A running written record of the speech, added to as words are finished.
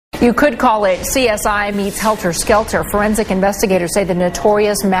You could call it CSI meets Helter Skelter. Forensic investigators say the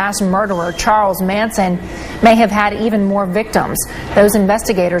notorious mass murderer Charles Manson may have had even more victims. Those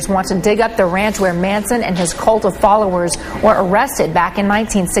investigators want to dig up the ranch where Manson and his cult of followers were arrested back in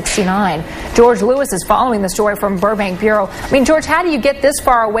 1969. George Lewis is following the story from Burbank Bureau. George, how do you get this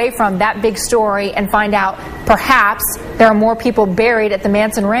far away from that big story and find out perhaps there are more people buried at the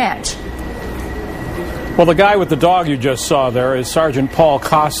Manson Ranch? Well, the guy with the dog you just saw there is Sergeant Paul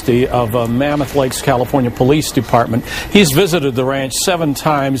Costi of Mammoth Lakes, California Police Department. He's visited the ranch 7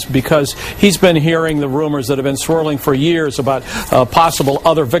 times because he's been hearing the rumors that have been swirling for years about possible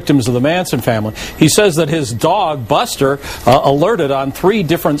other victims of the Manson family. He says that his dog, Buster, alerted on 3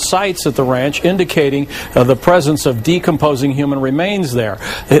 different sites at the ranch indicating the presence of decomposing human remains there.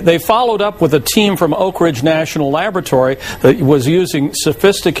 They followed up with a team from Oak Ridge National Laboratory that was using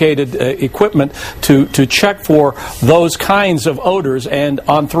sophisticated equipment to check for those kinds of odors, and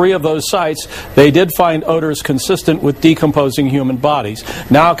on 3 of those sites they did find odors consistent with decomposing human bodies.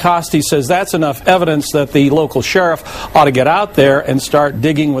 Now Costi says that's enough evidence that the local sheriff ought to get out there and start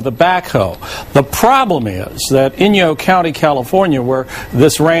digging with a backhoe. The problem is that Inyo County, California, where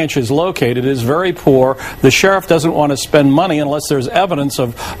this ranch is located, is very poor. The sheriff doesn't want to spend money unless there's evidence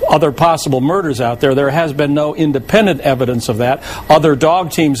of other possible murders out there. There has been no independent evidence of that. Other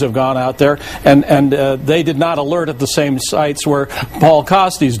dog teams have gone out there, and they did not alert at the same sites where Paul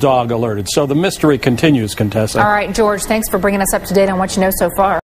Costi's dog alerted. So the mystery continues, Contessa. All right, George, thanks for bringing us up to date on what you know so far.